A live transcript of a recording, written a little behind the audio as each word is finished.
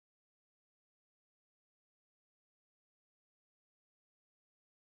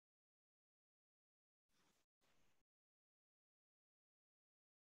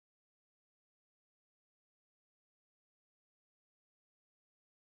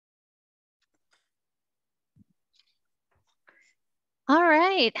All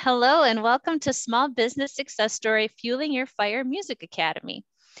right. Hello and welcome to Small Business Success Story Fueling Your Fire Music Academy.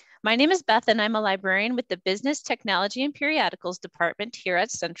 My name is Beth and I'm a librarian with the Business Technology and Periodicals Department here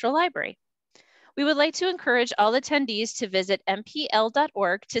at Central Library. We would like to encourage all attendees to visit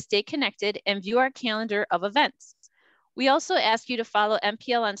mpl.org to stay connected and view our calendar of events. We also ask you to follow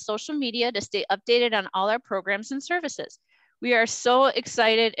MPL on social media to stay updated on all our programs and services. We are so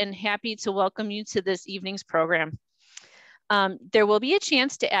excited and happy to welcome you to this evening's program. There will be a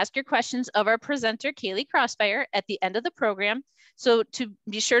chance to ask your questions of our presenter, Kaylee Crossfire, at the end of the program. So to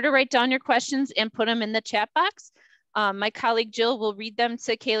be sure to write down your questions and put them in the chat box. My colleague Jill will read them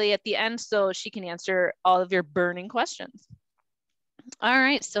to Kaylee at the end so she can answer all of your burning questions. All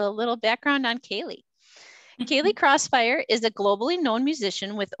right, so a little background on Kaylee. Kaylee Crossfire is a globally known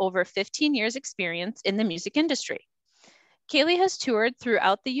musician with over 15 years experience in the music industry. Kaylee has toured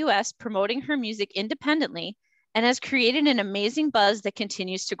throughout the US promoting her music independently and has created an amazing buzz that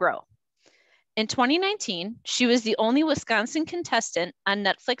continues to grow. In 2019, she was the only Wisconsin contestant on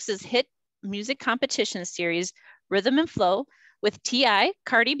Netflix's hit music competition series, Rhythm and Flow, with T.I.,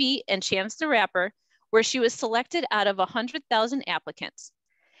 Cardi B, and Chance the Rapper, where she was selected out of 100,000 applicants.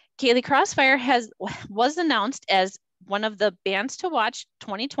 Kaylee Crossfire was announced as one of the bands to watch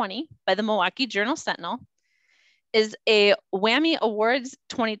 2020 by the Milwaukee Journal-Sentinel, is a Whammy Awards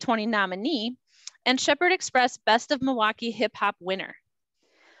 2020 nominee, and Shepherd Express Best of Milwaukee Hip Hop winner.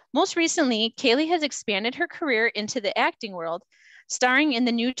 Most recently, Kaylee has expanded her career into the acting world, starring in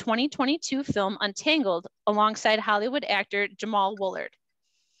the new 2022 film Untangled alongside Hollywood actor Jamal Woolard.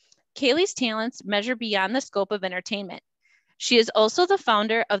 Kaylee's talents measure beyond the scope of entertainment. She is also the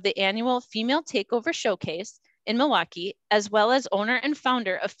founder of the annual Female Takeover Showcase in Milwaukee, as well as owner and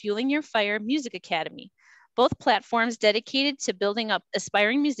founder of Fueling Your Fire Music Academy, both platforms dedicated to building up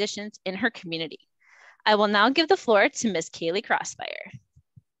aspiring musicians in her community. I will now give the floor to Miss Kaylee Crossfire.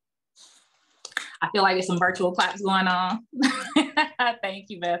 I feel like there's some virtual claps going on.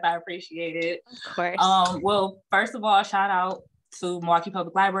 Thank you, Beth. I appreciate it. Of course. Well, first of all, shout out to Milwaukee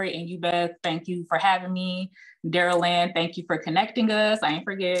Public Library and you, Beth. Thank you for having me. Daryl Land, thank you for connecting us. I ain't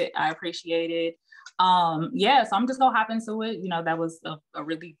forget. I appreciate it. So I'm just gonna hop into it. That was a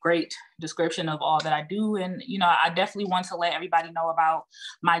really great description of all that I do. And, I definitely want to let everybody know about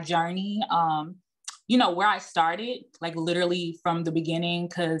my journey. Where I started, like literally from the beginning,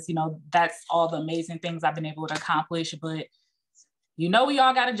 because, that's all the amazing things I've been able to accomplish, but we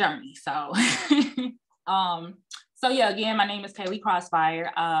all got a journey. So, again, my name is Kaylee Crossfire.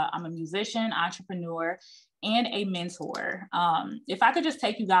 I'm a musician, entrepreneur, and a mentor. If I could just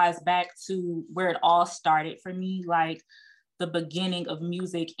take you guys back to where it all started for me, like the beginning of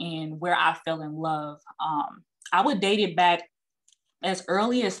music and where I fell in love, I would date it back as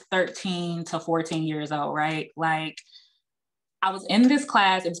early as 13 to 14 years old, right? Like I was in this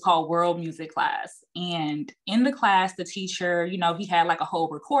class, it was called World Music class. And in the class, the teacher, he had like a whole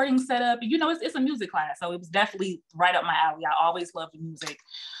recording set up. It's a music class. So it was definitely right up my alley. I always loved music.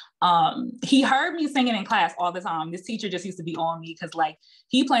 He heard me singing in class all the time. This teacher just used to be on me because like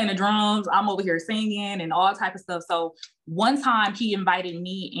he playing the drums, I'm over here singing and all type of stuff. So one time he invited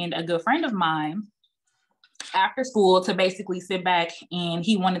me and a good friend of mine after school to basically sit back, and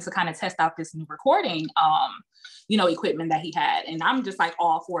he wanted to kind of test out this new recording, equipment that he had. And I'm just like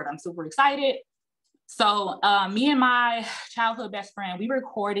all for it. I'm super excited. So me and my childhood best friend, we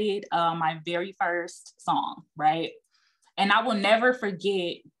recorded my very first song, right? And I will never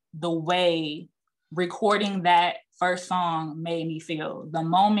forget the way recording that first song made me feel. The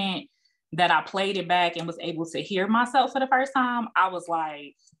moment that I played it back and was able to hear myself for the first time, I was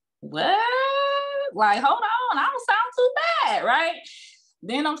like, what? Like, hold on, I don't sound too bad, right?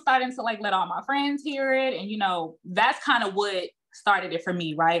 Then I'm starting to like let all my friends hear it. And, that's kind of what started it for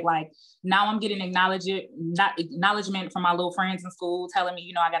me, right? Like now I'm getting acknowledgement from my little friends in school telling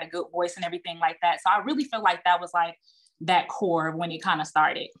me, I got a good voice and everything like that. So I really feel like that was like that core when it kind of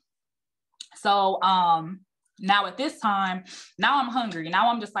started. So now at this time, now I'm hungry.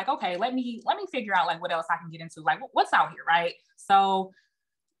 Now I'm just like, okay, let me figure out like what else I can get into, like what's out here, right? So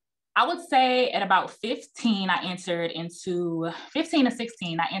I would say at about 15 to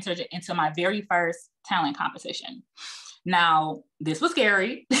 16, I entered into my very first talent competition. Now, this was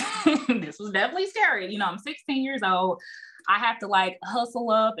scary. This was definitely scary. I'm 16 years old. I have to like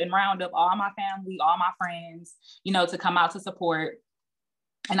hustle up and round up all my family, all my friends, to come out to support.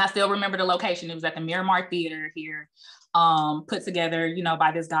 And I still remember the location. It was at the Miramar Theater here, put together,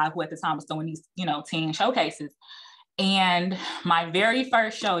 by this guy who at the time was doing these, teen showcases. And my very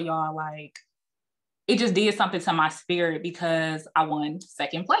first show, y'all, like, it just did something to my spirit because I won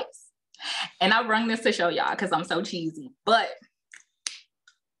second place. And I rung this to show y'all because I'm so cheesy. But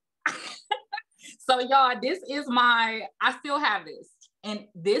So y'all, I still have this. And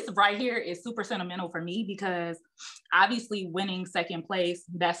this right here is super sentimental for me because obviously winning second place,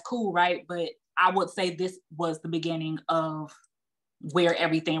 that's cool, right? But I would say this was the beginning of where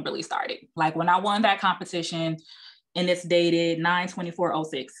everything really started. Like when I won that competition, and it's dated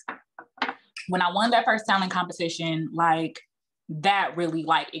 9/24/06. When I won that first talent competition, like that really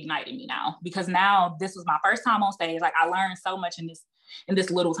like ignited me now, because now this was my first time on stage. Like I learned so much in this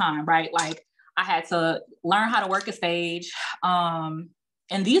little time, right? Like I had to learn how to work a stage. And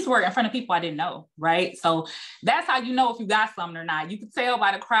these were in front of people I didn't know, right? So that's how you know if you got something or not. You can tell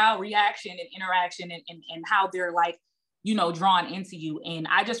by the crowd reaction and interaction and how they're like, you know, drawn into you. And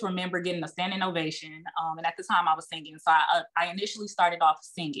I just remember getting a standing ovation. And at the time I was singing. So I initially started off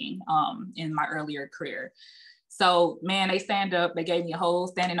singing in my earlier career. So man, they stand up, they gave me a whole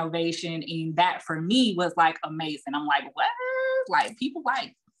standing ovation. And that for me was like amazing. I'm like, what? Like people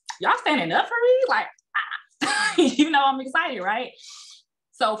like, y'all standing up for me? Like, you know, I'm excited, right?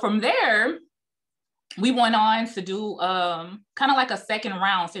 So from there, we went on to do kind of like a second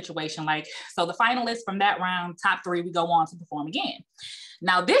round situation. Like, so the finalists from that round, top 3, we go on to perform again.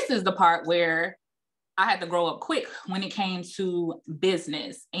 Now, this is the part where I had to grow up quick when it came to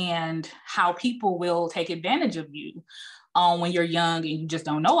business and how people will take advantage of you when you're young and you just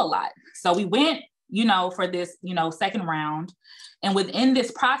don't know a lot. So we went, you know, for this, you know, second round. And within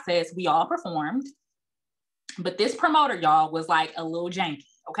this process, we all performed. But this promoter, y'all, was like a little janky,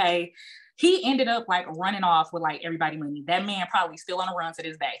 okay? He ended up like running off with like everybody money. That man probably still on a run to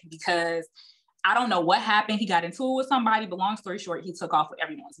this day because I don't know what happened. He got into it with somebody, but long story short, he took off with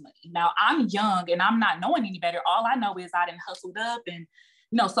everyone's money. Now I'm young and I'm not knowing any better. All I know is I done hustled up and,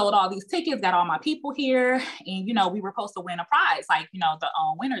 you know, sold all these tickets, got all my people here. And, you know, we were supposed to win a prize. Like, you know, the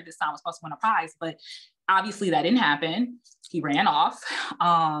winner this time was supposed to win a prize, but obviously that didn't happen. He ran off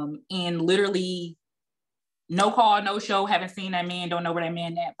and literally no call, no show, haven't seen that man, don't know where that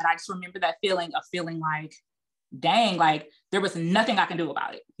man at. But I just remember that feeling of feeling like, dang, like there was nothing I can do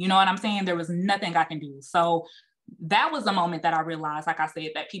about it. You know what I'm saying? There was nothing I can do. So that was the moment that I realized, like I said,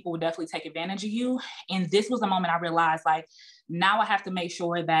 that people would definitely take advantage of you. And this was the moment I realized, like, now I have to make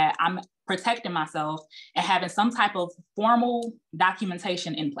sure that I'm protecting myself and having some type of formal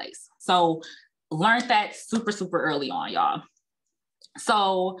documentation in place. So learned that super, super early on, y'all.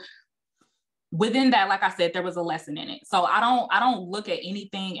 So within that, like I said, there was a lesson in it. So I don't look at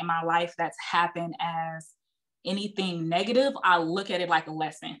anything in my life that's happened as anything negative. I look at it like a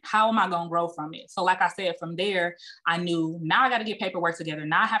lesson. How am I going to grow from it? So like I said, from there, I knew now I got to get paperwork together.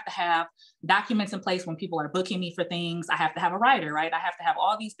 Now I have to have documents in place when people are booking me for things. I have to have a writer, right? I have to have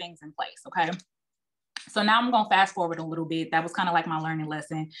all these things in place. Okay. So now I'm going to fast forward a little bit. That was kind of like my learning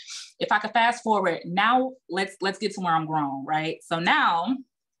lesson. If I could fast forward now, let's get to where I'm grown, right? So now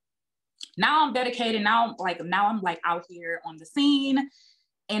I'm dedicated. Now I'm like out here on the scene.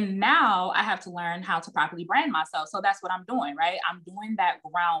 And now I have to learn how to properly brand myself. So that's what I'm doing, right? I'm doing that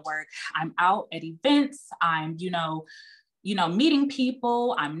groundwork. I'm out at events. I'm, you know, meeting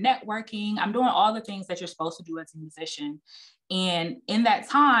people. I'm networking. I'm doing all the things that you're supposed to do as a musician. And in that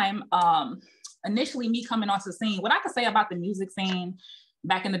time, initially me coming onto the scene, what I could say about the music scene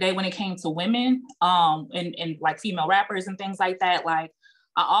back in the day when it came to women and like female rappers and things like that, like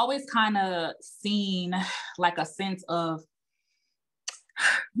I always kind of seen like a sense of,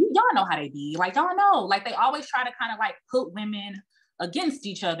 y'all know how they be, like, y'all know, like they always try to kind of like put women against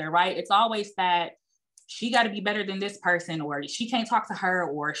each other, right? It's always that she got to be better than this person, or she can't talk to her,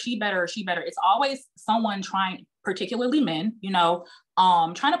 or she better. It's always someone trying, particularly men, you know,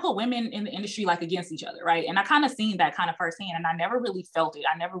 trying to put women in the industry like against each other, right? And I kind of seen that kind of firsthand, and I never really felt it.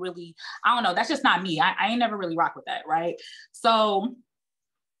 I don't know, that's just not me. I ain't never really rock with that, right? So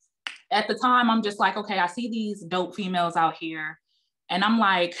at the time, I'm just like, okay, I see these dope females out here, and I'm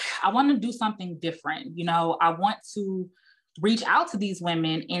like, I want to do something different. You know, I want to reach out to these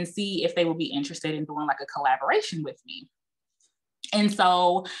women and see if they will be interested in doing like a collaboration with me. And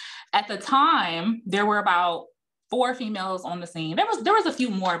so at the time, there were about 4 females on the scene. There was a few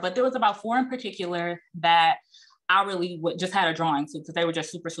more, but there was about 4 in particular that I really just had a drawing to, because they were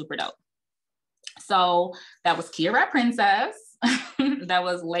just super, super dope. So that was Kia Rap Princess. That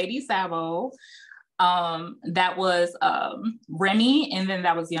was Lady Sabo. That was Remy, and then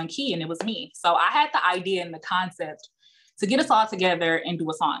that was Young Key, and it was me. So I had the idea and the concept to get us all together and do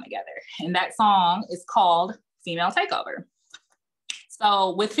a song together. And that song is called Female Takeover.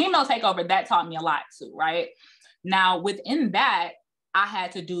 So with Female Takeover, that taught me a lot too, right? Now within that, I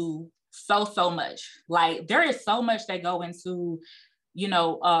had to do so much. Like there is so much that go into, you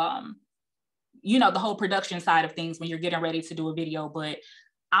know, the whole production side of things when you're getting ready to do a video. But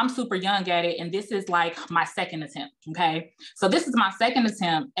I'm super young at it, and this is like my second attempt, okay? So this is my second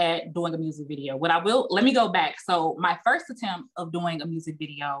attempt at doing a music video. Let me go back. So my first attempt of doing a music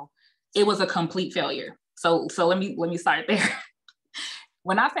video, it was a complete failure. So let me start there.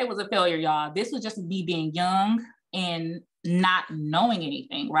 When I say it was a failure, y'all, this was just me being young and not knowing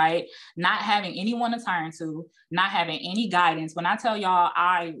anything, right? Not having anyone to turn to, not having any guidance. When I tell y'all,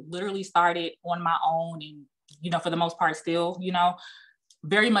 I literally started on my own and, for the most part still,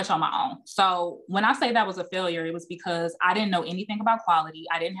 very much on my own. So when I say that was a failure, it was because I didn't know anything about quality.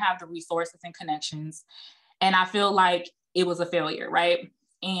 I didn't have the resources and connections. And I feel like it was a failure, right?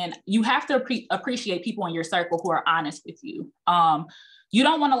 And you have to appreciate people in your circle who are honest with you. You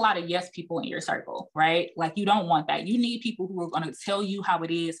don't want a lot of yes people in your circle, right? Like you don't want that. You need people who are going to tell you how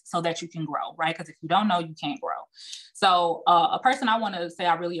it is so that you can grow, right? Because if you don't know, you can't grow. So a person I want to say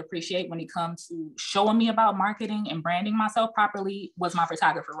I really appreciate when it comes to showing me about marketing and branding myself properly was my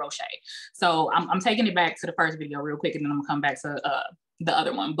photographer, Roche. So I'm taking it back to the first video real quick, and then I'm gonna come back to the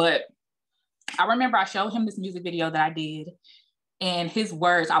other one. But I remember I showed him this music video that I did, and his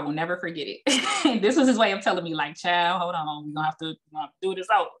words, I will never forget it. This was his way of telling me, like, child, hold on, we're gonna have to do this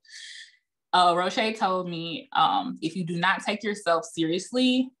out. Roche told me, if you do not take yourself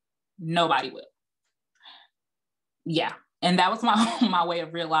seriously, nobody will. Yeah. And that was my way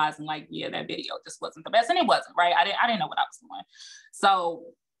of realizing, like, yeah, that video just wasn't the best. And it wasn't, right? I didn't know what I was doing. So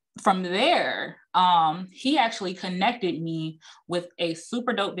from there, he actually connected me with a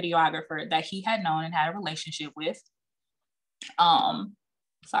super dope videographer that he had known and had a relationship with.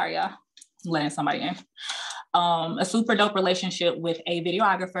 Sorry, I'm letting somebody in. A super dope relationship with a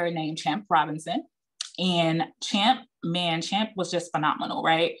videographer named Champ Robinson. And Champ was just phenomenal,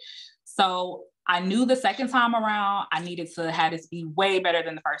 right? So I knew the second time around, I needed to have this be way better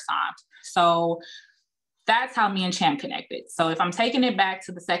than the first time. So that's how me and Champ connected. So if I'm taking it back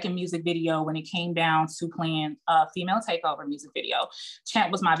to the second music video, when it came down to playing a female takeover music video,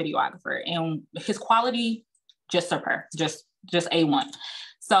 Champ was my videographer, and his quality, just superb, just A1.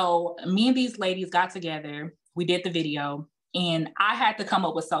 So me and these ladies got together, we did the video, and I had to come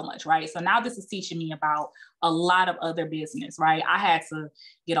up with so much, right? So now this is teaching me about a lot of other business, right? I had to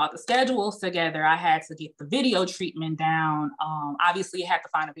get all the schedules together. I had to get the video treatment down. Obviously, I had to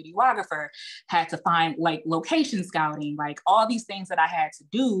find a videographer, had to find like location scouting, like all these things that I had to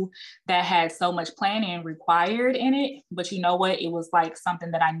do that had so much planning required in it. But you know what? It was like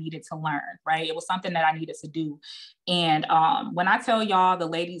something that I needed to learn, right? It was something that I needed to do. And when I tell y'all, the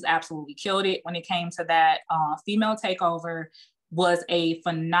ladies absolutely killed it when it came to that. Female takeover was a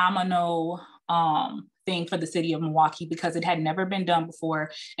phenomenal thing for the city of Milwaukee because it had never been done before,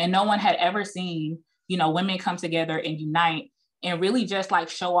 and no one had ever seen, women come together and unite and really just like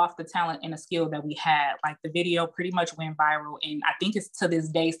show off the talent and the skill that we had. Like the video pretty much went viral, and I think it's to this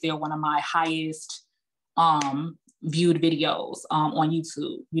day still one of my highest viewed videos on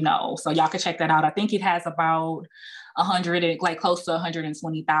YouTube, so y'all can check that out. I think it has about 100, like close to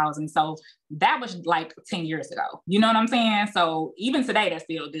 120,000. So that was like 10 years ago. You know what I'm saying? So even today, that's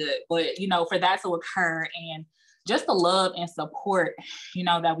still good. But, for that to occur and just the love and support,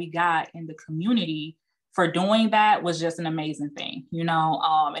 that we got in the community for doing that was just an amazing thing, and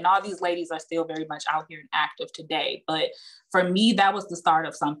all these ladies are still very much out here and active today. But for me, that was the start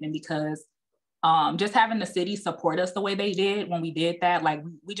of something, because just having the city support us the way they did when we did that, like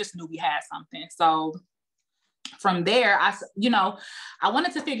we just knew we had something. So from there, I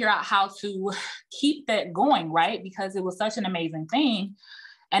wanted to figure out how to keep that going, right? Because it was such an amazing thing.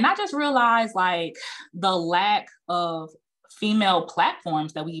 And I just realized like the lack of female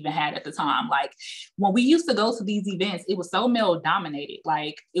platforms that we even had at the time. Like when we used to go to these events, it was so male dominated.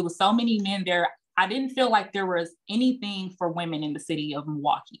 Like it was so many men there. I didn't feel like there was anything for women in the city of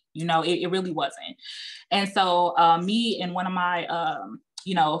Milwaukee. It really wasn't. And so me and one of my,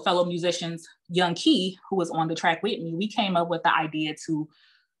 fellow musicians, Young Key, who was on the track with me, we came up with the idea to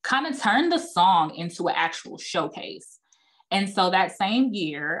kind of turn the song into an actual showcase. And so that same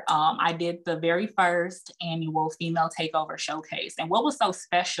year, I did the very first annual Female Takeover Showcase. And what was so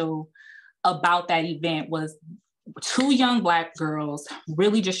special about that event was 2 young Black girls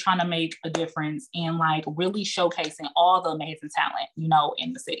really just trying to make a difference and like really showcasing all the amazing talent,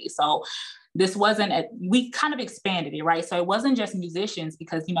 in the city. So this wasn't, we kind of expanded it, right? So it wasn't just musicians,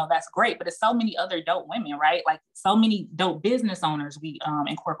 because, that's great, but it's so many other dope women, right? Like so many dope business owners we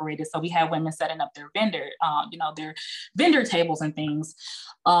incorporated. So we had women setting up their their vendor tables and things.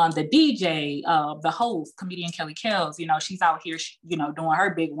 The DJ, the host, comedian Kelly Kells, she's out here, doing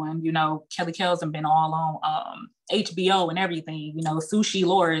her big one. Kelly Kells have been all on HBO and everything. Sushi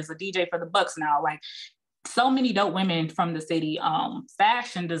Lore is a DJ for the Bucks now. Like so many dope women from the city,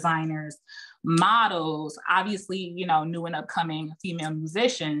 fashion designers, models, obviously, you know, new and upcoming female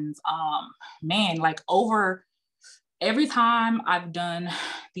musicians. Man, like over every time I've done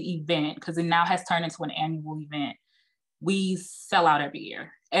the event, because it now has turned into an annual event, we sell out every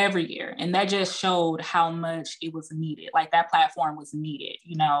year. And that just showed how much it was needed. Like that platform was needed,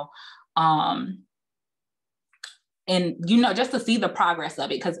 you know. And, you know, just to see the progress of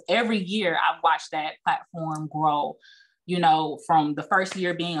it, because every year I've watched that platform grow, you know, from the first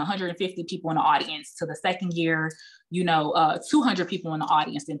year being 150 people in the audience to the second year, you know, 200 people in the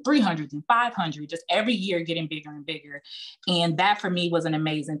audience, and 300 and 500, just every year getting bigger and bigger. And that for me was an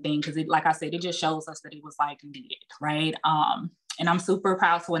amazing thing, because it, like I said, it just shows us that it was like needed, right? And I'm super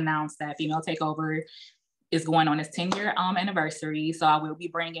proud to announce that Female Takeover is going on its 10-year anniversary. So I will be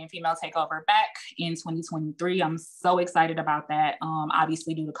bringing Female Takeover back in 2023. I'm so excited about that.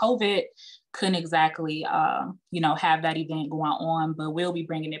 Obviously due to COVID, couldn't exactly, you know, have that event going on, but we'll be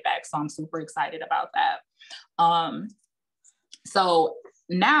bringing it back. So I'm super excited about that. So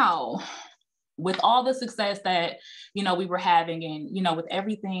now with all the success that, you know, we were having, and, you know, with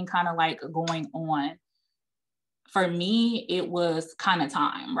everything kind of like going on, for me, it was kind of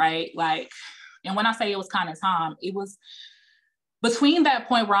time, right? Like, and when I say it was kind of time, it was between that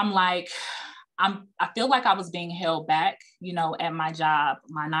point where I'm like, I feel like I was being held back, you know, at my job,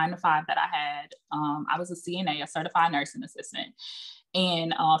 my 9-to-5 that I had. I was a CNA, a certified nursing assistant.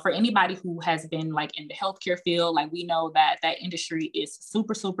 And for anybody who has been like in the healthcare field, like we know that that industry is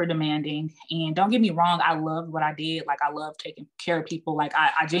super, super demanding. And don't get me wrong, I loved what I did. Like I loved taking care of people. Like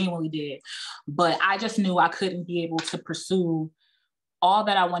I genuinely did. But I just knew I couldn't be able to pursue all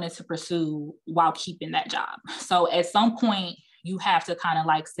that I wanted to pursue while keeping that job. So at some point, you have to kind of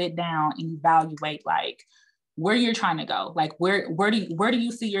like sit down and evaluate like where you're trying to go. Like where do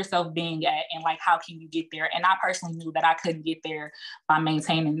you see yourself being at, and like how can you get there? And I personally knew that I couldn't get there by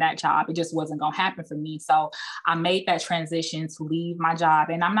maintaining that job. It just wasn't going to happen for me. So I made that transition to leave my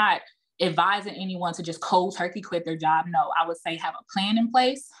job. And I'm not advising anyone to just cold turkey quit their job. No, I would say have a plan in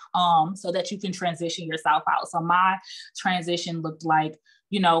place so that you can transition yourself out. So my transition looked like,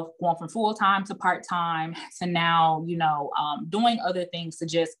 you know, going from full-time to part-time to now, you know, doing other things to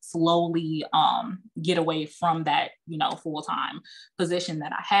just slowly get away from that, you know, full-time position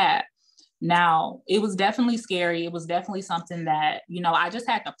that I had. Now, it was definitely scary. It was definitely something that, you know, I just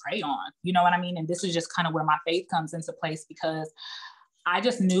had to pray on, you know what I mean? And this is just kind of where my faith comes into place, because I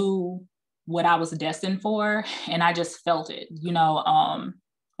just knew what I was destined for, and I just felt it, you know,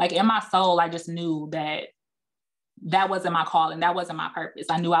 like in my soul, I just knew that that wasn't my calling. That wasn't my purpose.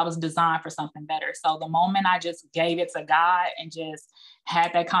 I knew I was designed for something better. So the moment I just gave it to God and just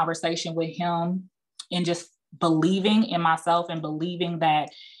had that conversation with him, and just believing in myself and believing that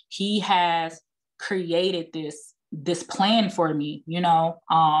he has created this plan for me, you know,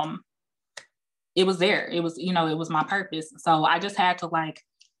 it was there. It was, you know, it was my purpose. So I just had to, like,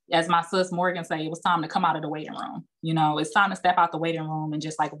 as my sis Morgan say, it was time to come out of the waiting room. You know, it's time to step out the waiting room and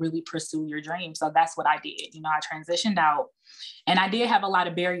just like really pursue your dream. So that's what I did. You know, I transitioned out, and I did have a lot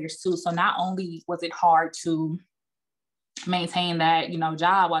of barriers too. So not only was it hard to maintain that, you know,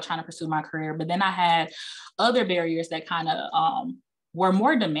 job while trying to pursue my career, but then I had other barriers that kind of were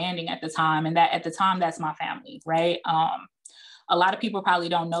more demanding at the time. And that at the time, that's my family, right? A lot of people probably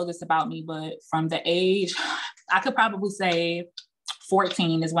don't know this about me, but from the age, I could probably say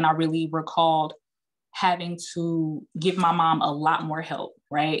 14 is when I really recalled having to give my mom a lot more help,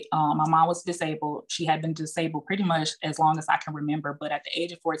 right? My mom was disabled. She had been disabled pretty much as long as I can remember. But at the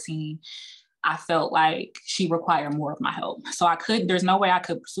age of 14, I felt like she required more of my help. So there's no way I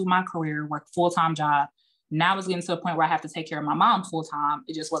could pursue my career, work a full-time job. Now it's getting to a point where I have to take care of my mom full-time.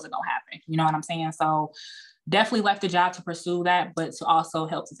 It just wasn't going to happen. You know what I'm saying? So definitely left the job to pursue that, but to also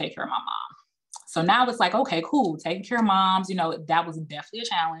help to take care of my mom. So now it's like, okay, cool. Taking care of moms, you know, that was definitely a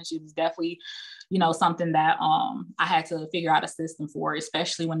challenge. It was definitely, you know, something that I had to figure out a system for,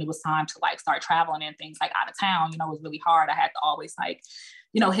 especially when it was time to like start traveling and things like out of town. You know, it was really hard. I had to always like,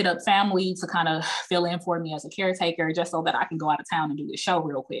 you know, hit up family to kind of fill in for me as a caretaker, just so that I can go out of town and do this show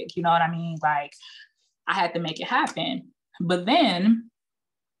real quick. You know what I mean? Like, I had to make it happen. But then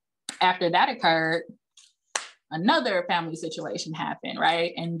after that occurred, another family situation happened,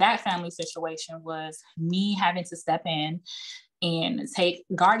 right? And that family situation was me having to step in and take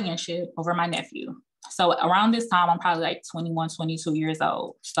guardianship over my nephew. So around this time, I'm probably like 21, 22 years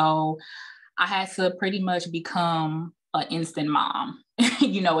old. So I had to pretty much become an instant mom,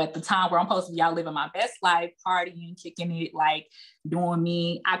 you know, at the time where I'm supposed to be out living my best life, partying, kicking it, like doing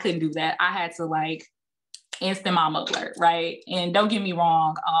me. I couldn't do that. I had to like instant mom alert, right? And don't get me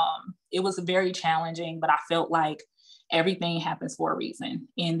wrong, it was very challenging, but I felt like everything happens for a reason.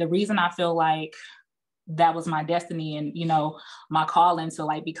 And the reason I feel like that was my destiny and, you know, my calling to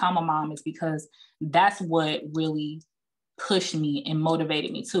like become a mom is because that's what really pushed me and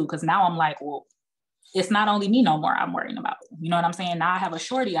motivated me too. Cause now I'm like, well, it's not only me no more I'm worrying about. You know what I'm saying? Now I have a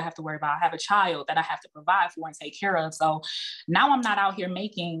shorty I have to worry about. I have a child that I have to provide for and take care of. So now I'm not out here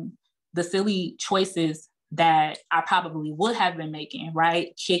making the silly choices that I probably would have been making,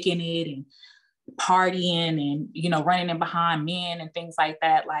 right? Kicking it and partying and, you know, running in behind men and things like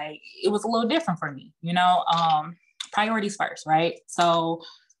that. Like it was a little different for me, you know, priorities first, right? So,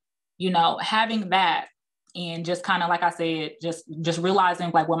 you know, having that and just kind of, like I said, just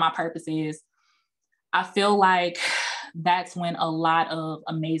realizing like what my purpose is, I feel like that's when a lot of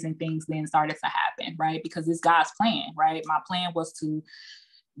amazing things then started to happen, right? Because it's God's plan, right? My plan was to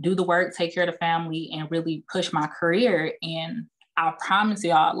do the work, take care of the family, and really push my career. And I promise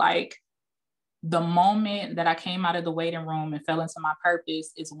y'all, like the moment that I came out of the waiting room and fell into my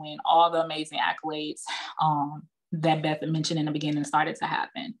purpose is when all the amazing accolades that Beth mentioned in the beginning started to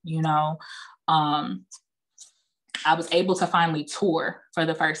happen. You know, I was able to finally tour for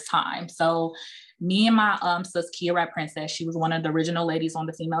the first time. So me and my sis Kia Rap Princess, she was one of the original ladies on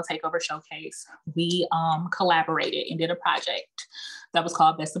the Female Takeover Showcase. We collaborated and did a project that was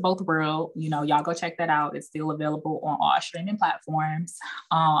called Best of Both Worlds. You know, y'all go check that out. It's still available on all streaming platforms.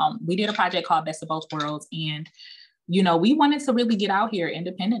 We did a project called Best of Both Worlds, and you know, we wanted to really get out here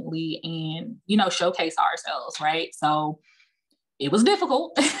independently and, you know, showcase ourselves, right? So it was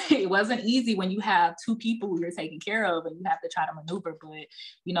difficult. It wasn't easy when you have two people you're taking care of and you have to try to maneuver. But,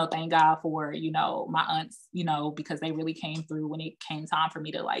 you know, thank God for, you know, my aunts, you know, because they really came through when it came time for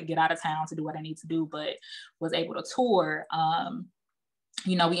me to like get out of town to do what I need to do, but was able to tour.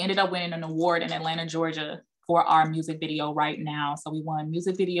 You know, we ended up winning an award in Atlanta, Georgia for our music video Right Now. So we won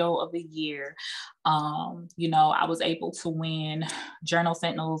Music Video of the Year. You know, I was able to win Journal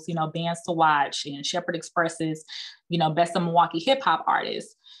Sentinel's, you know, Bands to Watch and Shepherd Express's, you know, Best of Milwaukee Hip Hop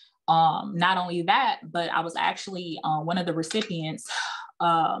Artist. Not only that, but I was actually one of the recipients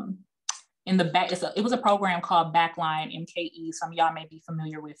in the back. It was a program called Backline MKE. Some of y'all may be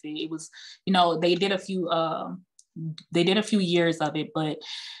familiar with it. It was, you know, they did a few years of it, but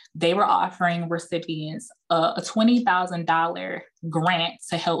they were offering recipients a $20,000 grant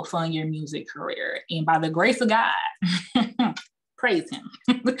to help fund your music career. And by the grace of God, praise him,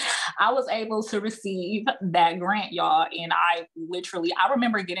 I was able to receive that grant, y'all. And I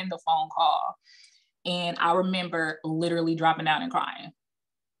remember getting the phone call and I remember literally dropping down and crying.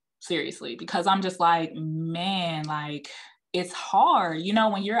 Seriously, because I'm just like, man, like it's hard, you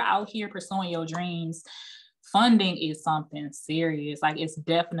know, when you're out here pursuing your dreams. Funding is something serious. Like it's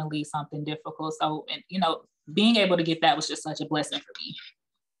definitely something difficult. So, and you know, being able to get that was just such a blessing for me.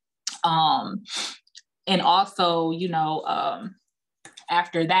 And also, you know,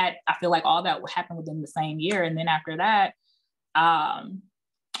 after that, I feel like all that happened within the same year. And then after that,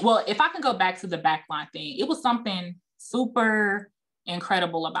 well, if I can go back to the backline thing, it was something super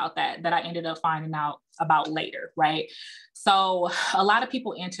incredible about that I ended up finding out about later, right? So a lot of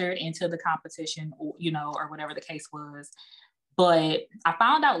people entered into the competition, you know, or whatever the case was, but I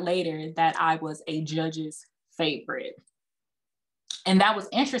found out later that I was a judge's favorite. And that was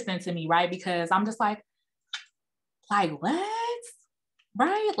interesting to me, right? Because I'm just like what?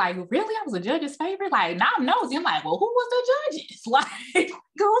 Right? Like, really? I was a judge's favorite? Like, now I'm nosy. I'm like, well, who was the judges? Like,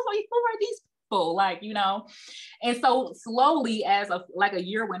 who are these people? Like, you know? And so slowly, as a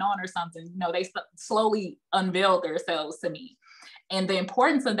year went on or something, you know, they slowly unveiled themselves to me. And the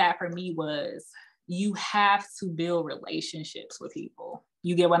importance of that for me was you have to build relationships with people.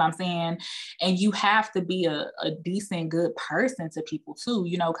 You get what I'm saying? And you have to be a decent, good person to people too,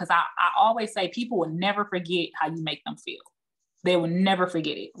 you know, because I always say people will never forget how you make them feel. They will never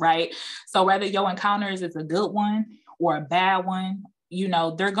forget it, right? So whether your encounters is a good one or a bad one, you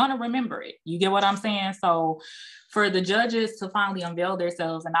know, they're going to remember it. You get what I'm saying? So for the judges to finally unveil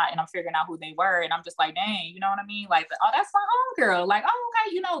themselves and I'm figuring out who they were. And I'm just like, dang, you know what I mean? Like, oh, that's my homegirl. Like, oh,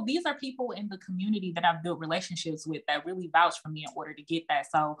 okay. You know, these are people in the community that I've built relationships with that really vouch for me in order to get that.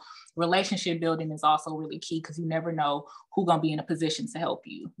 So relationship building is also really key because you never know who's going to be in a position to help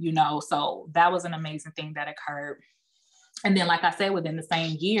you, you know? So that was an amazing thing that occurred. And then, like I said, within the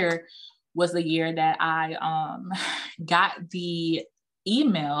same year was the year that I got the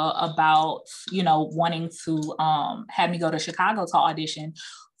email about, you know, wanting to have me go to Chicago to audition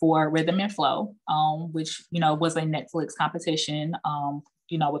for Rhythm and Flow, which, you know, was a Netflix competition,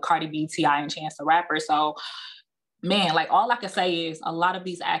 you know, with Cardi B, T.I., and Chance the Rapper. So, man, like all I can say is a lot of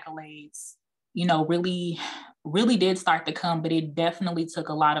these accolades, you know, really really did start to come, but it definitely took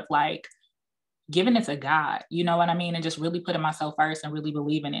a lot of like giving it to God, you know what I mean? And just really putting myself first and really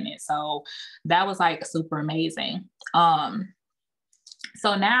believing in it. So that was like super amazing.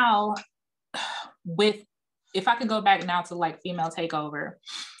 So now if I could go back now to like female takeover,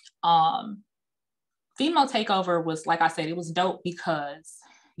 female takeover was, like I said, it was dope because,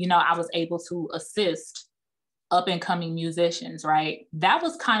 you know, I was able to assist up and coming musicians, right? That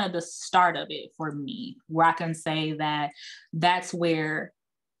was kind of the start of it for me, where I can say that that's where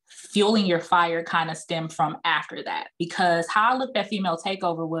fueling your fire kind of stemmed from after that. Because how I looked at female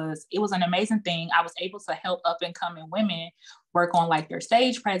takeover was, it was an amazing thing. I was able to help up and coming women work on like their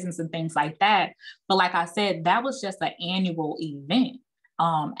stage presence and things like that. But like I said, that was just an annual event.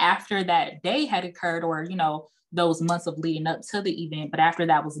 After that day had occurred, or, you know, those months of leading up to the event, but after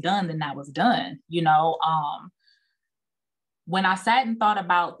that was done, then that was done, you know. When I sat and thought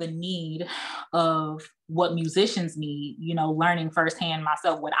about the need of what musicians need, you know, learning firsthand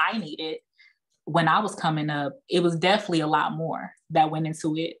myself what I needed when I was coming up, it was definitely a lot more that went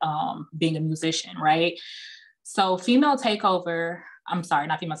into it, being a musician, right? So female takeover, I'm sorry,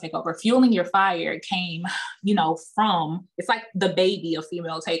 not female takeover, fueling your fire came, you know, from, it's like the baby of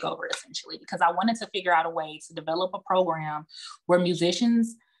female takeover, essentially, because I wanted to figure out a way to develop a program where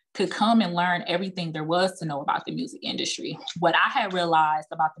musicians could come and learn everything there was to know about the music industry. What I had realized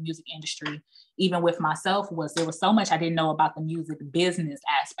about the music industry, even with myself, was there was so much I didn't know about the music business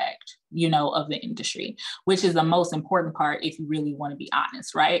aspect, you know, of the industry, which is the most important part if you really want to be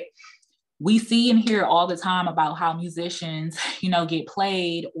honest, right? We see and hear all the time about how musicians, you know, get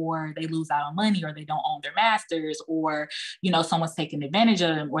played, or they lose out on money, or they don't own their masters, or, you know, someone's taking advantage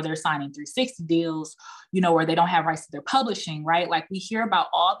of them, or they're signing 360 deals, you know, or they don't have rights to their publishing, right? Like we hear about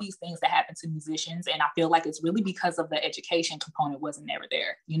all these things that happen to musicians. And I feel like it's really because of the education component wasn't never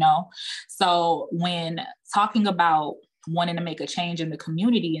there, you know? So when talking about wanting to make a change in the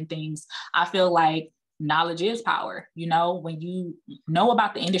community and things, I feel like knowledge is power. You know, when you know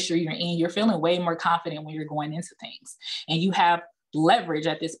about the industry you're in, you're feeling way more confident when you're going into things, and you have leverage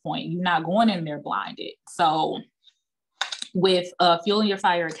at this point. You're not going in there blinded. So with Fueling Your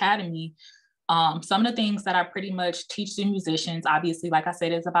Fire Academy, some of the things that I pretty much teach the musicians, obviously, like I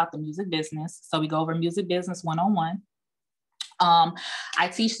said, is about the music business. So we go over music business 101. I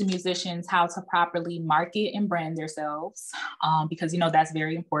teach the musicians how to properly market and brand themselves, because, you know, that's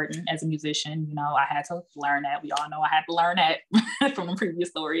very important as a musician. You know, I had to learn that. We all know I had to learn that from the previous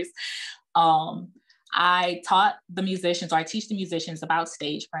stories. I taught the musicians, or I teach the musicians about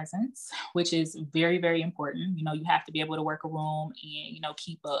stage presence, which is very, very important. You know, you have to be able to work a room and, you know,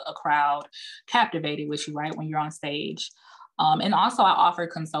 keep a crowd captivated with you, right, when you're on stage. And also I offer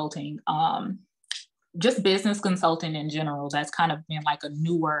consulting, just business consulting in general. That's kind of been like a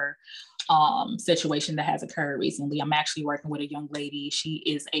newer situation that has occurred recently. I'm actually working with a young lady. She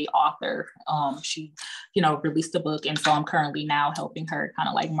is a author. She, you know, released a book. And so I'm currently now helping her kind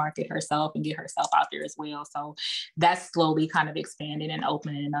of like market herself and get herself out there as well. So that's slowly kind of expanding and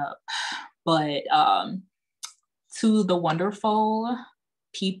opening up. But to the wonderful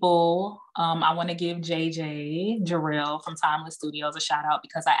people, I want to give JJ Jarrell from Timeless Studios a shout out,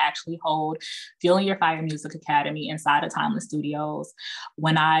 because I actually hold Fueling Your Fire Music Academy inside of Timeless Studios.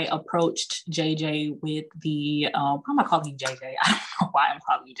 When I approached JJ with the, why am I calling you JJ? I don't know why I'm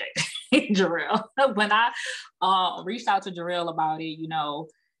calling you JJ, Jarrell. When I reached out to Jarrell about it, you know,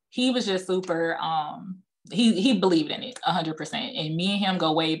 he was just super, he believed in it 100%. And me and him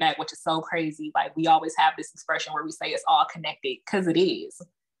go way back, which is so crazy. Like we always have this expression where we say it's all connected, because it is.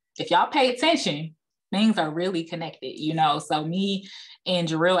 If y'all pay attention, things are really connected, you know? So me and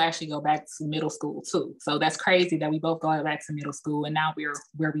Jarrell actually go back to middle school too. So that's crazy that we both go back to middle school, and now we're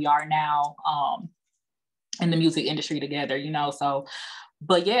where we are now, in the music industry together, you know? So,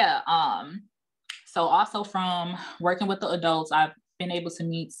 but yeah. So also from working with the adults, I've been able to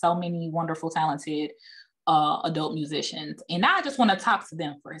meet so many wonderful, talented adult musicians. And now I just want to talk to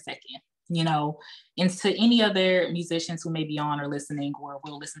them for a second, you know, and to any other musicians who may be on or listening or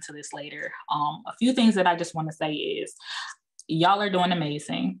will listen to this later. A few things that I just want to say is y'all are doing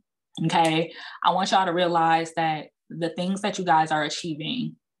amazing. Okay. I want y'all to realize that the things that you guys are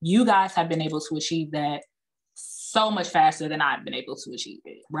achieving, you guys have been able to achieve that so much faster than I've been able to achieve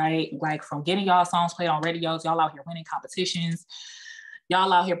it, right? Like from getting y'all songs played on radios, y'all out here winning competitions,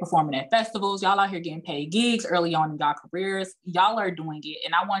 y'all out here performing at festivals, y'all out here getting paid gigs early on in y'all careers. Y'all are doing it.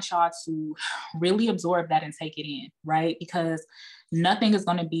 And I want y'all to really absorb that and take it in, right? Because nothing is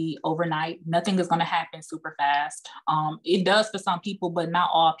going to be overnight. Nothing is going to happen super fast. It does for some people, but not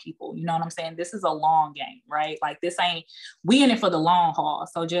all people. You know what I'm saying? This is a long game, right? Like this ain't, we in it for the long haul.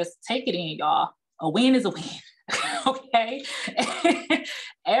 So just take it in, y'all. A win is a win. Okay.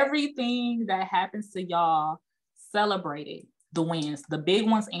 Everything that happens to y'all, celebrate it. The wins, the big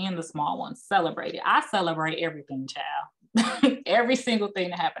ones and the small ones, celebrate it. I celebrate everything, child. Every single thing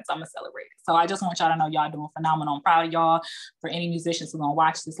that happens, I'm gonna celebrate it. So I just want y'all to know y'all doing phenomenal. I'm proud of y'all. For any musicians who are gonna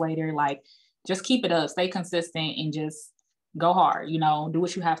watch this later, like, just keep it up, stay consistent, and just go hard, you know, do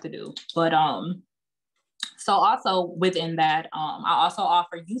what you have to do. But so also within that, I also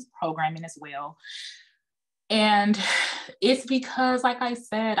offer youth programming as well. And it's because, like I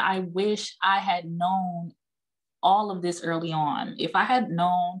said, I wish I had known all of this early on. If I had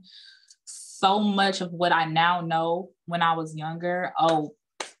known so much of what I now know when I was younger, oh,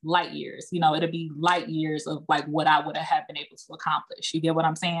 light years, you know, it'd be light years of like what I would have been able to accomplish. You get what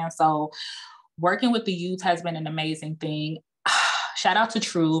I'm saying? So working with the youth has been an amazing thing. Shout out to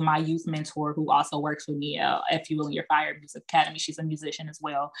True, my youth mentor, who also works with me at Fueling Your Fire Music Academy. She's a musician as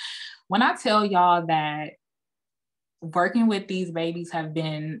well. When I tell y'all that working with these babies have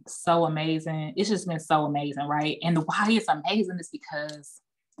been so amazing, it's just been so amazing, right? And why it's amazing is because,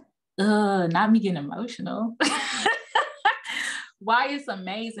 not me getting emotional. Why it's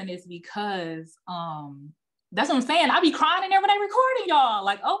amazing is because, that's what I'm saying. I be crying in there when they recording y'all.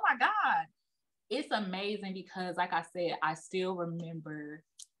 Like, oh my God. It's amazing because, like I said, I still remember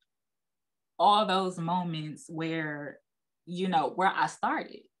all those moments where, you know, where I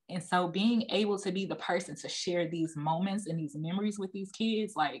started. And so being able to be the person to share these moments and these memories with these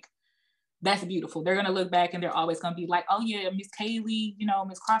kids, like, that's beautiful. They're going to look back and they're always going to be like, oh yeah, Miss Kaylee, you know,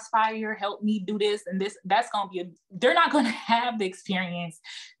 Miss Crossfire helped me do this and this. That's going to be, they're not going to have the experience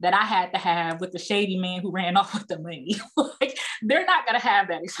that I had to have with the shady man who ran off with the money. Like, they're not going to have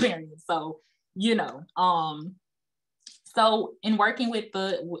that experience. So, you know, so in working with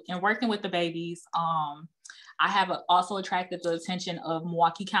the babies, I have also attracted the attention of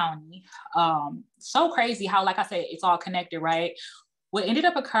Milwaukee County. So crazy how, like I said, it's all connected, right? What ended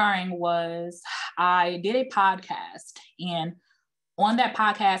up occurring was I did a podcast, and on that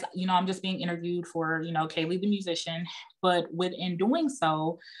podcast, you know, I'm just being interviewed for, you know, Kaylee the musician, but within doing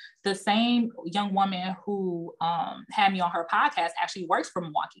so, the same young woman who had me on her podcast actually works for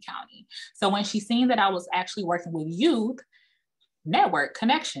Milwaukee County. So when she seen that I was actually working with youth, network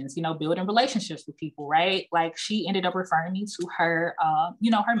connections, you know, building relationships with people, right? Like, she ended up referring me to her, you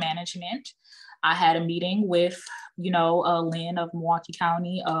know, her management. I had a meeting with, you know, Lynn of Milwaukee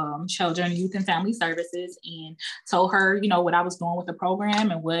County Children, Youth and Family Services, and told her, you know, what I was doing with the program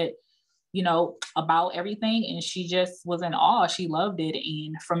and what, you know, about everything. And she just was in awe. She loved it.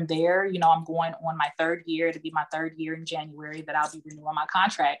 And from there, you know, I'm going on my third year, to be my third year in January, that I'll be renewing my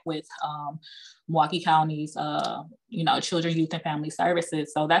contract with Milwaukee County's, you know, Children, Youth and Family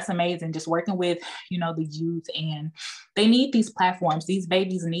Services. So that's amazing. Just working with, you know, the youth, and they need these platforms. These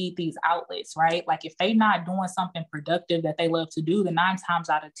babies need these outlets, right? Like, if they're not doing something productive that they love to do, then 9 times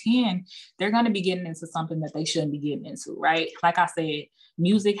out of 10, they're going to be getting into something that they shouldn't be getting into, right? Like I said,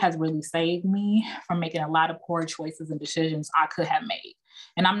 music has really saved me from making a lot of poor choices and decisions I could have made.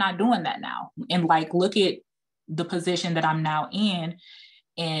 And I'm not doing that now. And like, look at the position that I'm now in,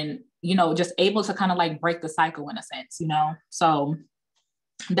 and, you know, just able to kind of like break the cycle in a sense, you know? So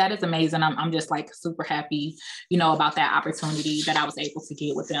that is amazing. I'm just like super happy, you know, about that opportunity that I was able to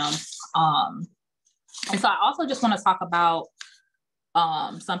get with them. And so I also just want to talk about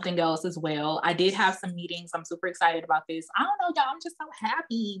something else as well. I did have some meetings. I'm super excited about this. I don't know, y'all, I'm just so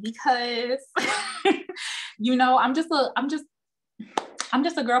happy because, you know, I'm just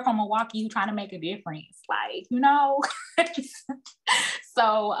a girl from Milwaukee trying to make a difference, like, you know.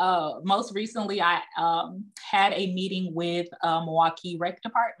 So most recently, I had a meeting with Milwaukee Rec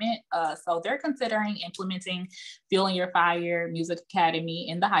Department. So they're considering implementing Fueling Your Fire Music Academy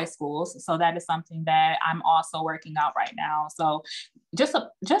in the high schools. So that is something that I'm also working out right now. So just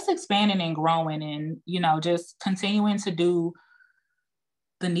expanding and growing, and, you know, just continuing to do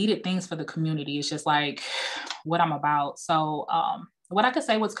the needed things for the community. It's just like what I'm about. So what I could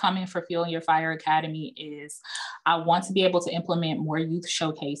say what's coming for Fueling Your Fire Academy is I want to be able to implement more youth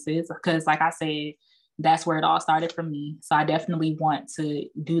showcases, because like I said, that's where it all started for me. So I definitely want to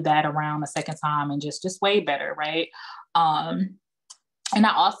do that around a second time, and just way better, right? And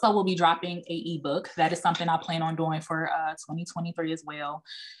I also will be dropping a ebook. That is something I plan on doing for 2023 as well.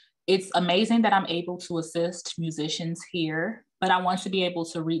 It's amazing that I'm able to assist musicians here, but I want to be able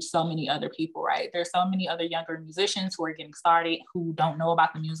to reach so many other people, right? There's so many other younger musicians who are getting started, who don't know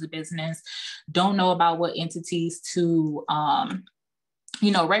about the music business, don't know about what entities to,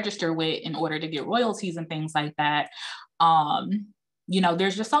 you know, register with in order to get royalties and things like that.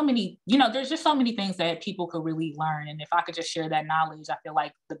 there's just so many, there's just so many things that people could really learn. And if I could just share that knowledge, I feel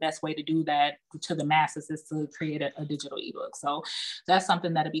like the best way to do that to the masses is to create a digital ebook. So that's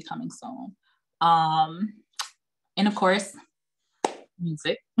something that'll be coming soon. And of course,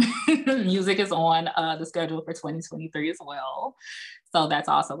 music. Music is on the schedule for 2023 as well. So that's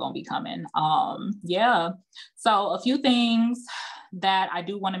also going to be coming. Yeah. So a few things that I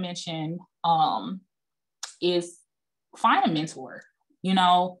do want to mention is find a mentor.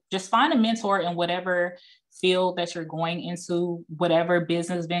 Just find a mentor in whatever field that you're going into, whatever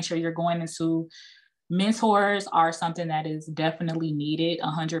business venture you're going into. Mentors are something that is definitely needed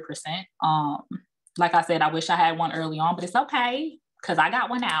 100%. Like I said, I wish I had one early on, but it's okay because I got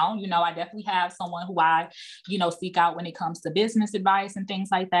one now. I definitely have someone who I, seek out when it comes to business advice and things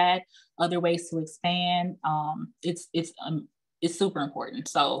like that, other ways to expand. It's super important.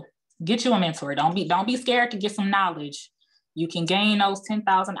 So get you a mentor. Don't be scared to get some knowledge. You can gain those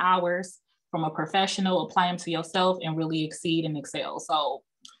 10,000 hours from a professional, apply them to yourself, and really exceed and excel. So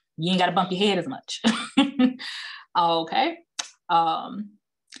you ain't got to bump your head as much. Okay.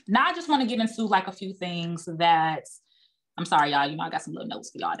 Now I just want to get into like a few things that, I'm sorry, y'all, I got some little notes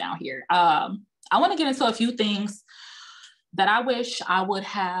for y'all down here. I want to get into a few things that I wish I would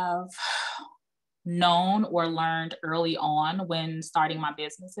have known or learned early on when starting my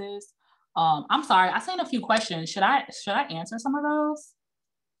businesses. I'm sorry, I sent a few questions. Should I answer some of those?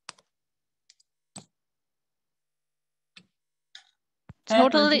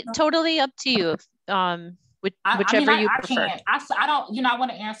 Totally up to you. Whichever you prefer. I don't, I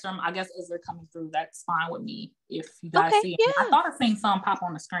want to answer them, I guess, as they're coming through. That's fine with me if you guys see them. Yeah. I thought I seen some pop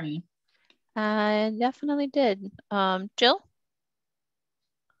on the screen. I definitely did. Jill?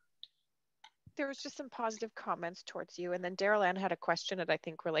 There was just some positive comments towards you. And then Daryl Ann had a question that I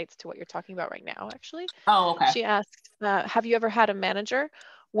think relates to what you're talking about right now, actually. Oh, okay. She asked, have you ever had a manager?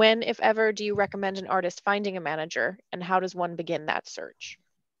 When, if ever, do you recommend an artist finding a manager? And how does one begin that search?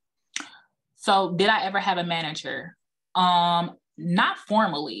 So did I ever have a manager? Not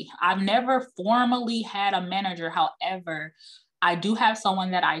formally. I've never formally had a manager. However, I do have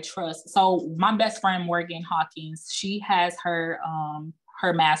someone that I trust. So my best friend, Morgan Hawkins, she has her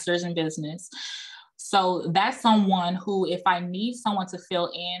master's in business. So that's someone who, if I need someone to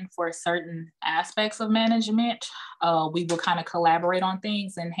fill in for certain aspects of management, we will kind of collaborate on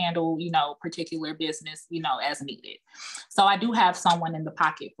things and handle, particular business, as needed. So I do have someone in the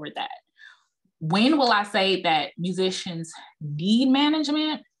pocket for that. When will I say that musicians need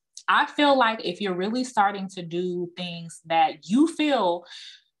management? I feel like if you're really starting to do things that you feel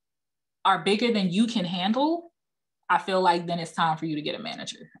are bigger than you can handle, I feel like then it's time for you to get a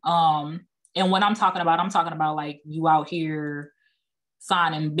manager. And what I'm talking about like you out here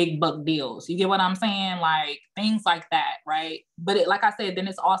signing big buck deals. You get what I'm saying? Like things like that, right? But like I said, then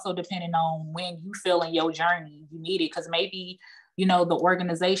it's also depending on when you feel in your journey you need it, because maybe the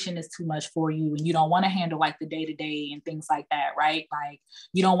organization is too much for you and you don't want to handle like the day-to-day and things like that, right? Like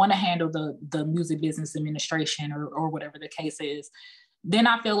you don't want to handle the music business administration or whatever the case is. Then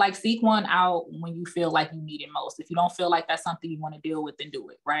I feel like seek one out when you feel like you need it most. If you don't feel like that's something you want to deal with, then do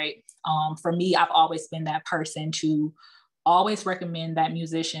it, right? For me, I've always been that person to always recommend that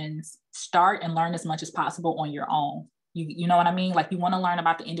musicians start and learn as much as possible on your own. You know what I mean? Like you want to learn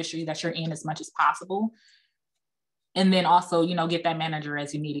about the industry that you're in as much as possible. And then also, get that manager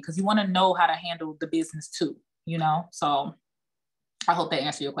as you need it, because you want to know how to handle the business too, So I hope that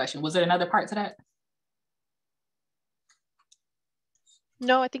answered your question. Was there another part to that?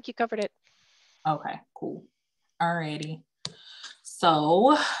 No, I think you covered it. Okay, cool. Alrighty.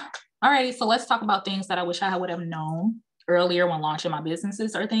 So let's talk about things that I wish I would have known earlier when launching my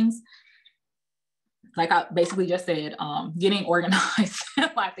businesses or things. Like I basically just said, getting organized.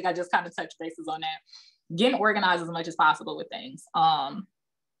 I think I just kind of touched bases on that. Getting organized as much as possible with things.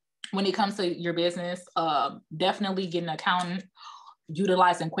 When it comes to your business, definitely get an accountant,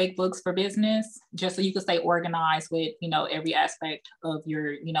 utilizing QuickBooks for business, just so you can stay organized with, every aspect of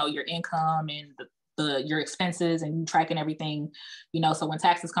your, your income and your expenses, and you tracking everything, so when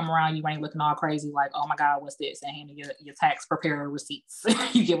taxes come around, you ain't looking all crazy like, oh my God, what's this? And handing your tax preparer receipts.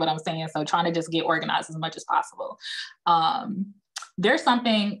 You get what I'm saying? So trying to just get organized as much as possible. There's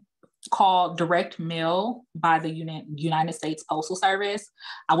something called direct mail by the United States Postal Service.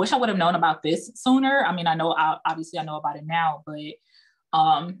 I wish I would have known about this sooner. I mean, obviously I know about it now, but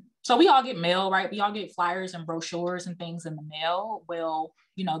so we all get mail, right? We all get flyers and brochures and things in the mail. Well,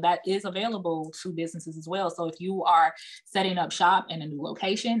 that is available to businesses as well. So if you are setting up shop in a new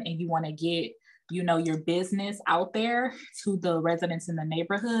location and you want to get, you know, your business out there to the residents in the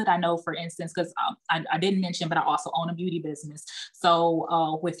neighborhood. I know, for instance, because I didn't mention, but I also own a beauty business.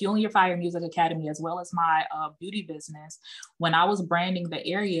 So with Fueling Your Fire Music Academy, as well as my beauty business, when I was branding the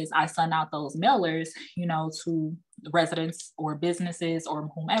areas, I sent out those mailers, you know, to residents or businesses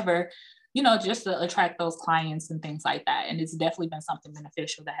or whomever, you know, just to attract those clients and things like that. And it's definitely been something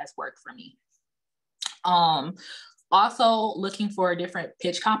beneficial that has worked for me. Also looking for different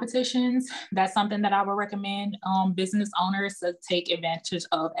pitch competitions. That's something that I would recommend business owners to take advantage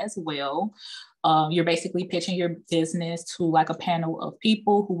of as well. You're basically pitching your business to like a panel of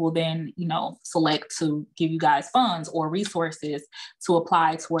people who will then, you know, select to give you guys funds or resources to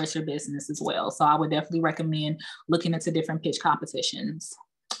apply towards your business as well. So I would definitely recommend looking into different pitch competitions.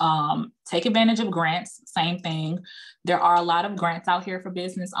 Take advantage of grants, same thing. There are a lot of grants out here for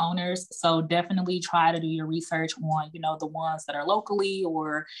business owners. So definitely try to do your research on, you know, the ones that are locally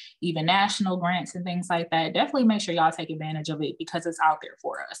or even national grants and things like that. Definitely make sure y'all take advantage of it because it's out there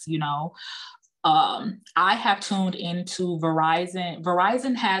for us, you know. I have tuned into Verizon.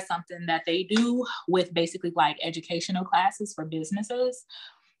 Verizon has something that they do with basically like educational classes for businesses.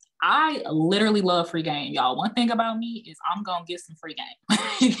 I literally love free game, y'all. One thing about me is I'm going to get some free game.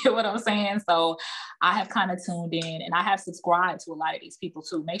 You get what I'm saying? So I have kind of tuned in and I have subscribed to a lot of these people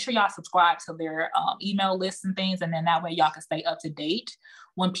too. Make sure y'all subscribe to their email lists and things. And then that way y'all can stay up to date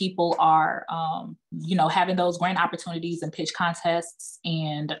when people are, you know, having those grant opportunities and pitch contests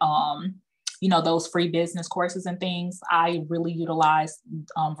and, you know, those free business courses and things. I really utilize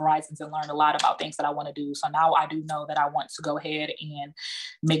Verizon's and learn a lot about things that I want to do. So now I do know that I want to go ahead and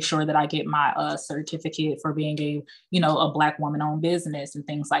make sure that I get my certificate for being a, you know, a Black woman-owned business and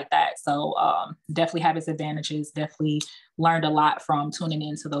things like that. So definitely have its advantages. Definitely learned a lot from tuning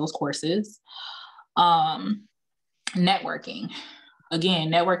into those courses. Networking. Again,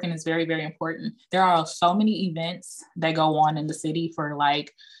 networking is very, very important. There are so many events that go on in the city for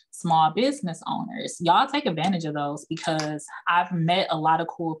like small business owners. Y'all take advantage of those because I've met a lot of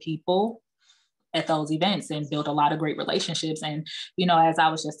cool people at those events and built a lot of great relationships. And, you know, as I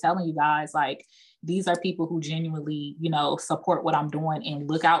was just telling you guys, like, these are people who genuinely, you know, support what I'm doing and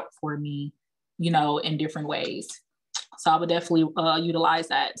look out for me, you know, in different ways. So I would definitely utilize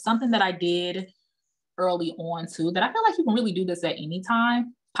that. Something that I did early on too, that I feel like you can really do this at any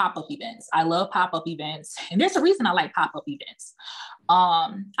time, pop-up events. I love pop-up events. And there's a reason I like pop-up events.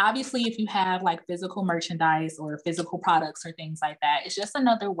 Obviously, if you have like physical merchandise or physical products or things like that, it's just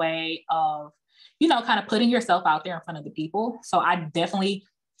another way of, you know, kind of putting yourself out there in front of the people. So I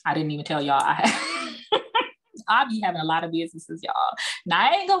didn't even tell y'all, I be having a lot of businesses, y'all. Now,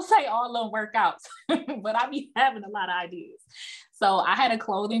 I ain't gonna say all of them work out, but I be having a lot of ideas. So I had a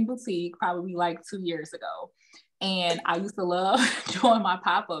clothing boutique probably like 2 years ago. And I used to love doing my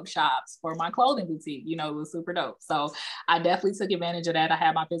pop-up shops for my clothing boutique. You know, it was super dope. So I definitely took advantage of that. I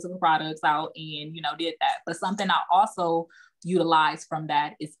had my physical products out and, you know, did that. But something I also utilized from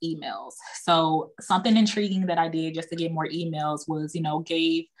that is emails. So something intriguing that I did just to get more emails was, you know,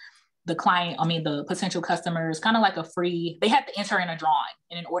 gave the potential customers kind of like a free, they had to enter in a drawing.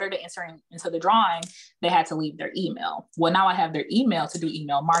 And in order to enter into the drawing, they had to leave their email. Well, now I have their email to do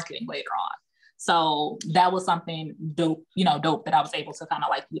email marketing later on. So that was something dope that I was able to kind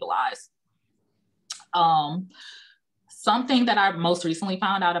of like utilize. Something that I most recently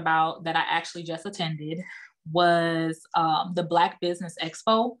found out about that I actually just attended was the Black Business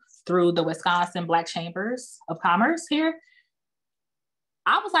Expo through the Wisconsin Black Chambers of Commerce here.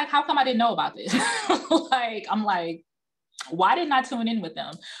 I was like, how come I didn't know about this? I'm like, why didn't I tune in with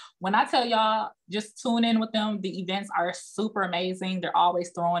them? When I tell y'all, just tune in with them. The events are super amazing. They're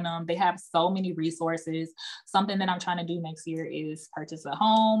always throwing them. They have so many resources. Something that I'm trying to do next year is purchase a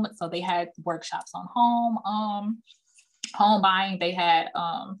home. So they had workshops on home buying. They had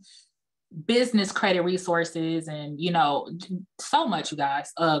business credit resources and, you know, so much, you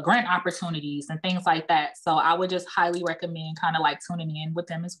guys, grant opportunities and things like that. So I would just highly recommend kind of like tuning in with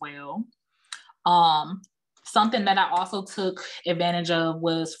them as well. Something that I also took advantage of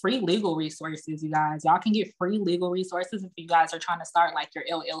was free legal resources, you guys. Y'all can get free legal resources if you guys are trying to start like your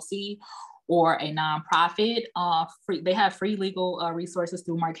LLC or a nonprofit. They have free legal resources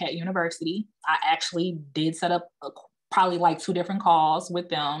through Marquette University. I actually did set up probably like 2 different calls with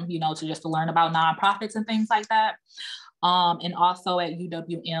them, you know, to learn about nonprofits and things like that. And also at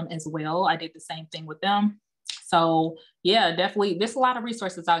UWM as well. I did the same thing with them. So yeah, definitely, there's a lot of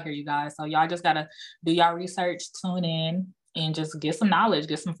resources out here, you guys. So y'all just gotta do y'all research, tune in, and just get some knowledge,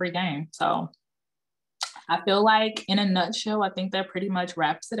 get some free game. So I feel like in a nutshell, I think that pretty much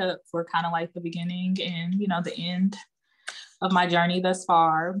wraps it up for kind of like the beginning and, you know, the end of my journey thus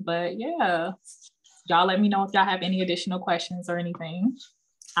far. But yeah, y'all let me know if y'all have any additional questions or anything.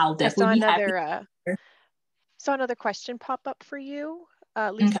 I'll definitely be happy. So another question pop up for you.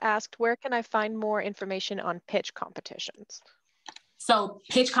 Lisa asked, where can I find more information on pitch competitions? So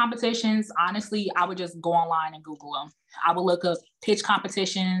pitch competitions, honestly, I would just go online and Google them. I would look up pitch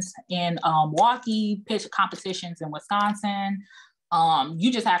competitions in Milwaukee, pitch competitions in Wisconsin.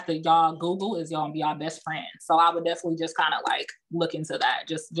 You just have to, y'all, Google is gonna be your best friend. So I would definitely just kind of like look into that.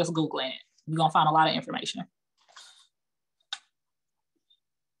 Just Googling it. You're gonna find a lot of information.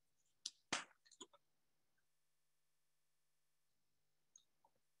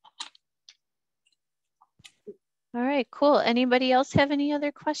 All right, cool. Anybody else have any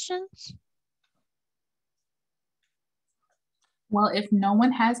other questions? Well, if no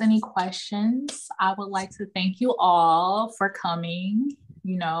one has any questions, I would like to thank you all for coming.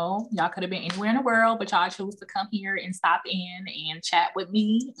 You know, y'all could have been anywhere in the world, but y'all chose to come here and stop in and chat with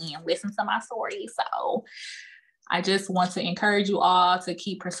me and listen to my story. So I just want to encourage you all to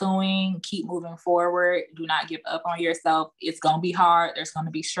keep pursuing, keep moving forward. Do not give up on yourself. It's going to be hard. There's going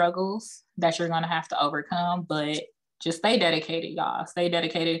to be struggles that you're going to have to overcome, but just stay dedicated, y'all. Stay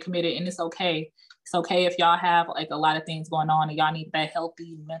dedicated and committed, and it's okay. It's okay if y'all have like a lot of things going on and y'all need that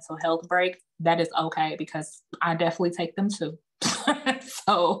healthy mental health break. That is okay, because I definitely take them too.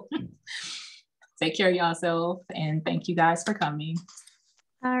 So take care of yourself, and thank you guys for coming.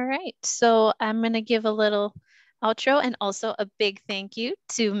 All right, so I'm going to give a little outro and also a big thank you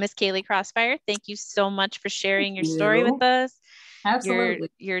to Miss Kaylee Crossfire. Thank you so much for sharing your story with us.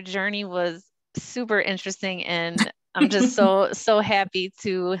 Absolutely. Your journey was super interesting, and I'm just so happy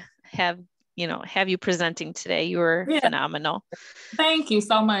to have you presenting today. You were phenomenal. Thank you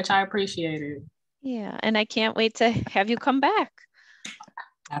so much. I appreciate it. Yeah, and I can't wait to have you come back.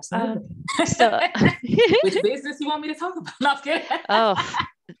 Absolutely. So which business you want me to talk about? No, I'm kidding. Oh,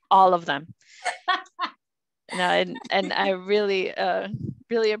 all of them. No, and I really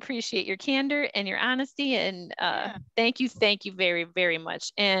appreciate your candor and your honesty, and thank you very, very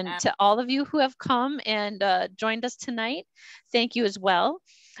much. And to all of you who have come and joined us tonight, thank you as well.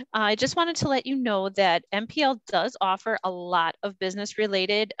 I just wanted to let you know that MPL does offer a lot of business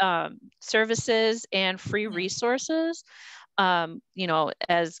related services and free resources. As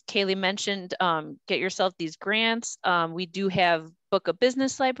Kaylee mentioned, get yourself these grants. We do have Book a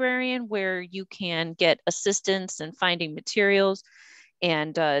Business Librarian, where you can get assistance in finding materials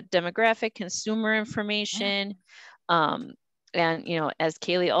and demographic consumer information. And, as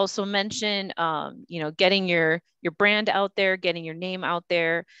Kaylee also mentioned, getting your brand out there, getting your name out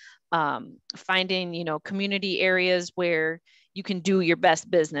there, finding, community areas where you can do your best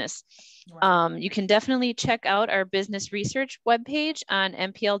business. You can definitely check out our business research webpage on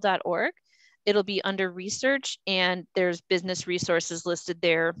mpl.org. It'll be under research, and there's business resources listed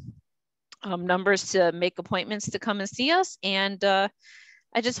there, numbers to make appointments to come and see us. And I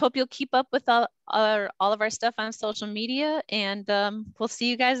just hope you'll keep up with all of our stuff on social media, and we'll see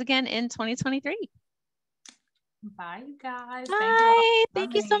you guys again in 2023. Bye, you guys. Bye.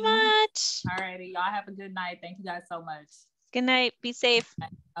 Thank you so much. All righty. Y'all have a good night. Thank you guys so much. Good night. Be safe.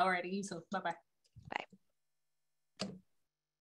 All righty. You too. Bye-bye. Bye.